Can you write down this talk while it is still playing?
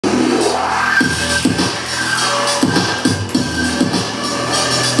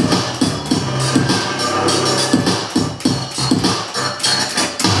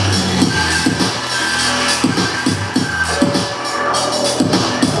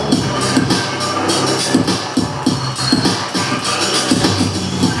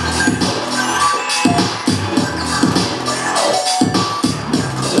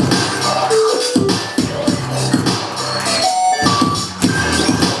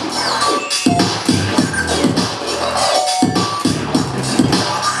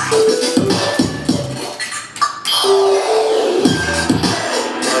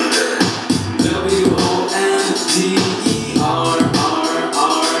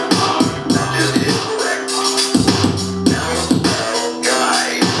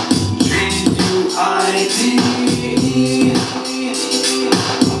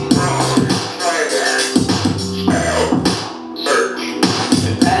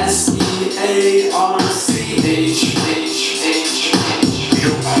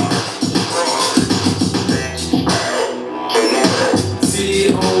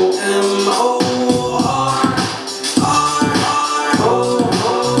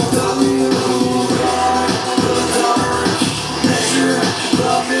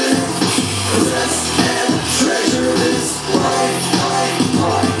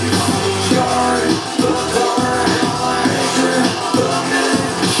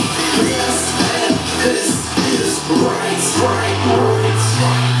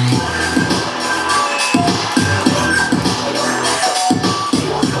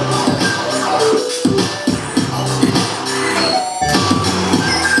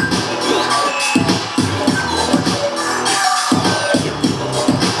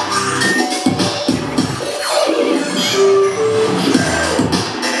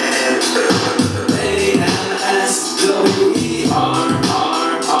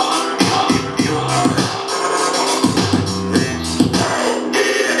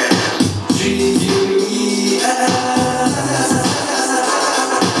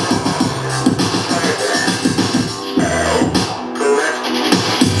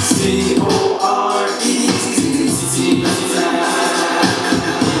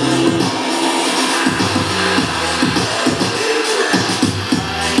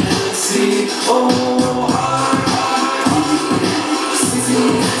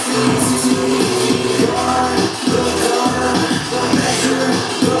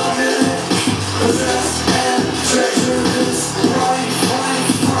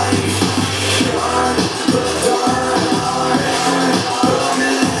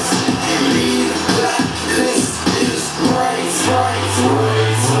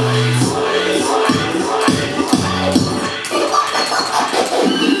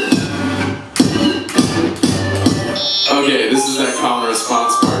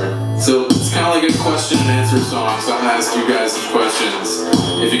response part. So it's kind of like a question and answer song, so I'm going to ask you guys some questions.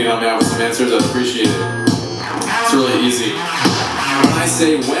 If you can help me out with some answers, I'd appreciate it. It's really easy. When I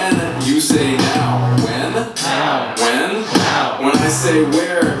say when, you say now. When? Now. When? Now. When I say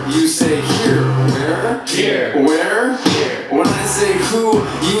where, you say here. Where? Here. Where? Here. When I say who,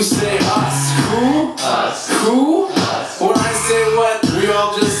 you say us. Who? Us. Who?